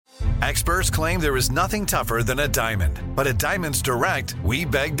Experts claim there is nothing tougher than a diamond. But at Diamonds Direct, we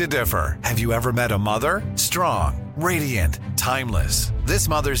beg to differ. Have you ever met a mother? Strong, radiant, timeless. This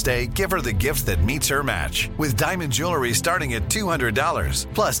Mother's Day, give her the gift that meets her match. With diamond jewelry starting at $200.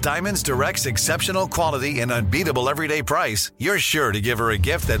 Plus, Diamonds Direct's exceptional quality and unbeatable everyday price, you're sure to give her a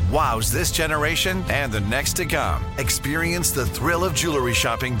gift that wows this generation and the next to come. Experience the thrill of jewelry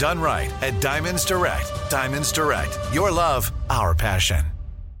shopping done right at Diamonds Direct. Diamonds Direct. Your love, our passion.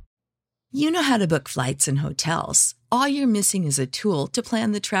 You know how to book flights and hotels. All you're missing is a tool to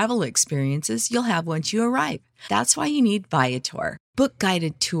plan the travel experiences you'll have once you arrive. That's why you need Viator. Book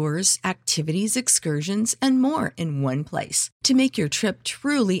guided tours, activities, excursions, and more in one place to make your trip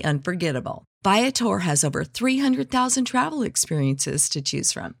truly unforgettable. Viator has over 300,000 travel experiences to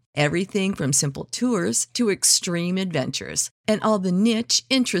choose from. Everything from simple tours to extreme adventures and all the niche,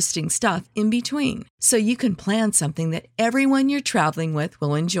 interesting stuff in between. So you can plan something that everyone you're traveling with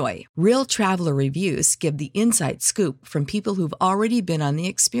will enjoy. Real traveler reviews give the inside scoop from people who've already been on the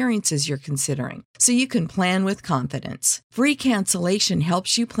experiences you're considering. So you can plan with confidence. Free cancellation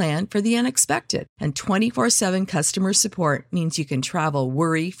helps you plan for the unexpected. And 24/7 customer support means you can travel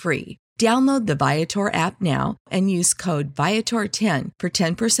worry-free. Download the Viator app now and use code Viator10 for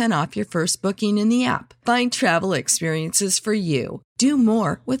 10% off your first booking in the app. Find travel experiences for you. Do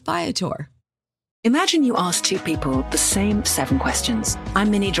more with Viator. Imagine you ask two people the same 7 questions. I'm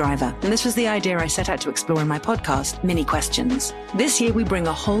Minnie Driver, and this was the idea I set out to explore in my podcast, Minnie Questions. This year, we bring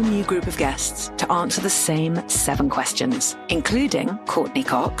a whole new group of guests to answer the same 7 questions, including Courtney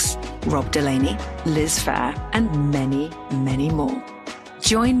Cox, Rob Delaney, Liz Phair, and many, many more.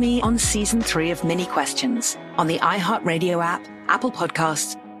 Join me on Season 3 of Minnie Questions on the iHeartRadio app, Apple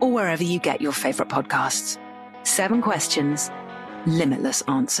Podcasts, or wherever you get your favorite podcasts. 7 questions, limitless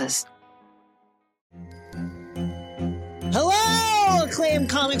answers. Hello, acclaimed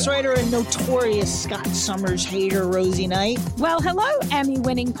comics writer and notorious Scott Summers hater, Rosie Knight. Well, hello,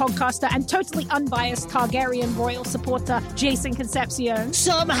 Emmy-winning podcaster and totally unbiased Targaryen royal supporter, Jason Concepcion.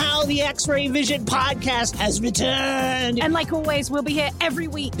 Somehow the X-Ray Vision podcast has returned. And like always, we'll be here every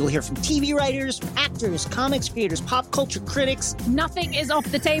week. You'll hear from TV writers, actors, comics creators, pop culture critics. Nothing is off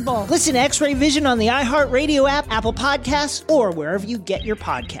the table. Listen to X-Ray Vision on the iHeartRadio app, Apple Podcasts, or wherever you get your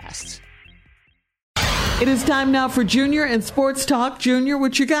podcasts. It is time now for Junior and Sports Talk. Junior,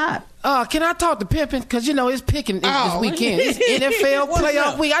 what you got? Can I talk to Pimpin? Because, you know, it's picking this weekend. It's NFL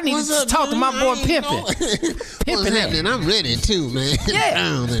playoff week. I need to talk to my boy Pimpin. What's happening? I'm ready, too, man.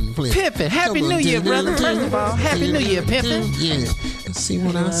 Yeah. Pimpin, Happy New Year, brother. First of all, Happy New Year, Pimpin. Yeah. See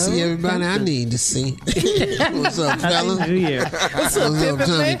what I see, everybody I need to see. What's up, fella? Happy New Year. What's up,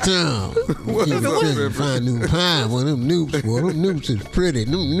 Pimpin, Tommy? Keep find new pie. Well, them noops is pretty.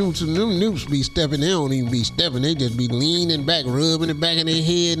 Them noops be stepping. They don't even be stepping. They just be leaning back, rubbing the back of their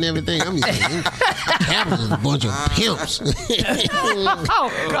head and everything. I'm just saying, Capitals is a bunch of pimps.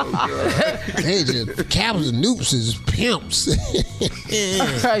 Oh, God. They just, Capitals and Noops is pimps. All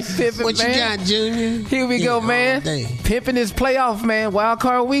right, Pimpin, what man. you got, Junior? Here we go, man. Pimpin is playoff, man. Wild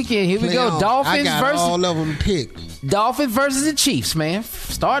card weekend. Here we go. Dolphins I got versus all of them picked. Dolphins versus the Chiefs, man.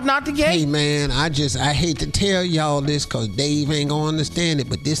 Starting out the gate. Hey, man, I hate to tell y'all this because Dave ain't gonna understand it,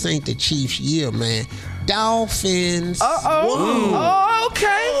 but this ain't the Chiefs' year, man. Dolphins. Oh, okay.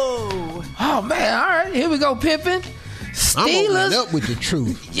 Oh, man. All right. Here we go, Pimpin. I'm opening Steelers. up with the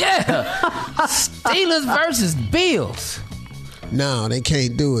truth. Yeah. Steelers versus Bills. No, they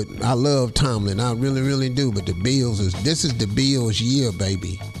can't do it. I love Tomlin. I really, really do. But this is the Bills' year,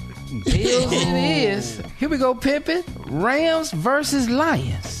 baby. Bills it is. Here we go, Pimpin. Rams versus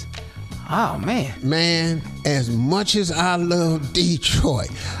Lions. Oh, man. Man, as much as I love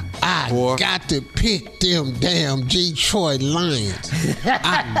Detroit, I got to pick them damn Detroit Lions.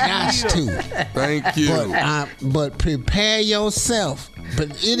 I got to. Thank you. But prepare yourself.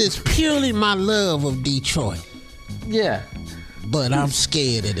 But it is purely my love of Detroit. Yeah. But I'm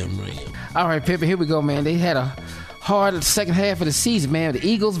scared of them Rams. All right, Pimpin, here we go, man. They had a hard second half of the season, man. The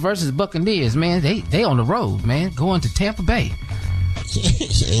Eagles versus Buccaneers, man. They on the road, man. Going to Tampa Bay.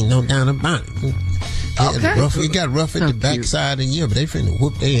 Ain't no doubt about it. It got rough at the backside of the year, but they finna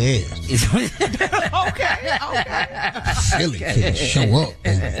whoop their ass. Okay. Philly finna show up,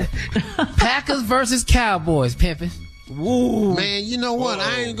 baby. Packers versus Cowboys, Pimpin. Woo. Man, you know what?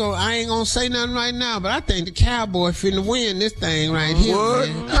 I ain't gonna say nothing right now, but I think the Cowboys finna win this thing right here. What?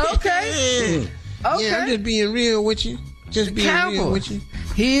 Man. Okay. Yeah, I'm just being real with you. Real with you.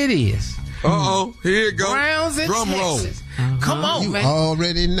 Here it is. Here it goes. Browns and Drum roll. Texans. Come on, you man.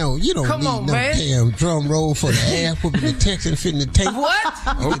 already know. You don't need no damn drum roll for the ass whooping the Texan finna take. What?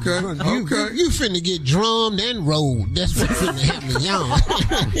 Okay. You finna get drummed and rolled. That's what finna happen, y'all.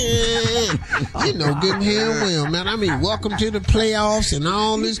 You know good and hell well, man. I mean, welcome to the playoffs and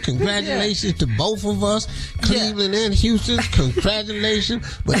all this. Congratulations to both of us, Cleveland and Houston. Congratulations.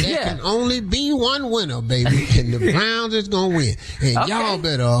 But there can only be one winner, baby. And the Browns is gonna win. And y'all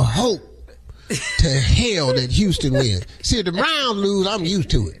better hope to hell that Houston wins. See, if the Browns lose, I'm used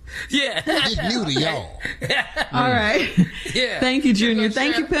to it. Yeah. It's new to y'all. All right. Yeah. Thank you, Junior.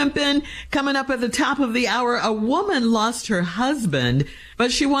 Thank you, Pimpin'. Coming up at the top of the hour, a woman lost her husband,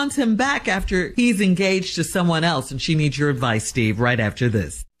 but she wants him back after he's engaged to someone else, and she needs your advice, Steve, right after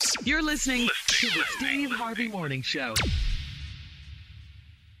this. You're listening to the Steve Harvey Morning Show.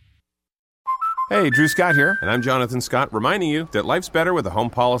 Hey, Drew Scott here, and I'm Jonathan Scott, reminding you that life's better with a home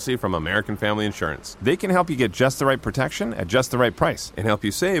policy from American Family Insurance. They can help you get just the right protection at just the right price and help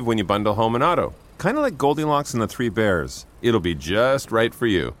you save when you bundle home and auto. Kind of like Goldilocks and the Three Bears. It'll be just right for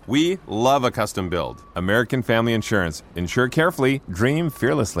you. We love a custom build. American Family Insurance. Insure carefully, dream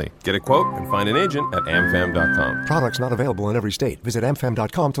fearlessly. Get a quote and find an agent at amfam.com. Products not available in every state. Visit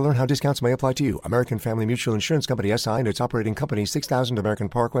amfam.com to learn how discounts may apply to you. American Family Mutual Insurance Company SI and its operating company 6000 American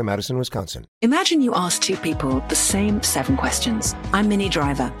Parkway, Madison, Wisconsin. Imagine you ask two people the same 7 questions. I'm Minnie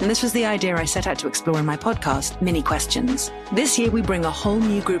Driver, and this was the idea I set out to explore in my podcast, Mini Questions. This year we bring a whole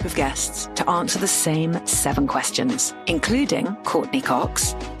new group of guests to answer the same 7 questions, including Courtney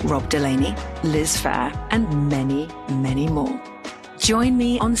Cox, Rob Delaney, Liz Fair, and many, many more. Join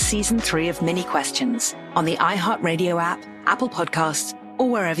me on Season 3 of Mini Questions on the iHeartRadio app, Apple Podcasts, or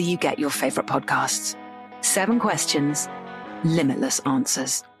wherever you get your favorite podcasts. 7 questions, limitless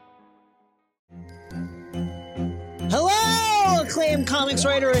answers. Hello, acclaimed comics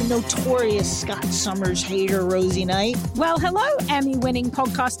writer and notorious Scott Summers hater, Rosie Knight. Well, hello, Emmy-winning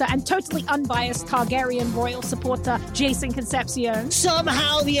podcaster and totally unbiased Targaryen royal supporter, Jason Concepcion.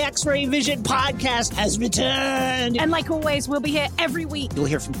 Somehow the X-Ray Vision podcast has returned. And like always, we'll be here every week. You'll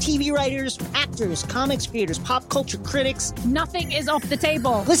hear from TV writers, actors, comics creators, pop culture critics. Nothing is off the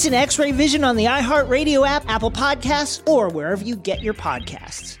table. Listen to X-Ray Vision on the iHeartRadio app, Apple Podcasts, or wherever you get your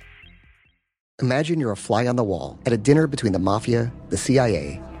podcasts. Imagine you're a fly on the wall at a dinner between the Mafia, the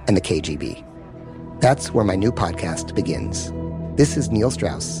CIA, and the KGB. That's where my new podcast begins. This is Neil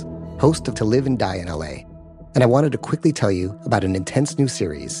Strauss, host of To Live and Die in LA, and I wanted to quickly tell you about an intense new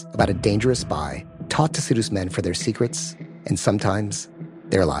series about a dangerous spy taught to seduce men for their secrets and sometimes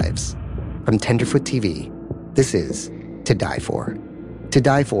their lives. From Tenderfoot TV, this is To Die For. To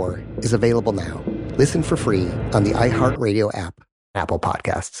Die For is available now. Listen for free on the iHeartRadio app, Apple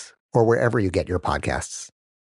Podcasts, or wherever you get your podcasts.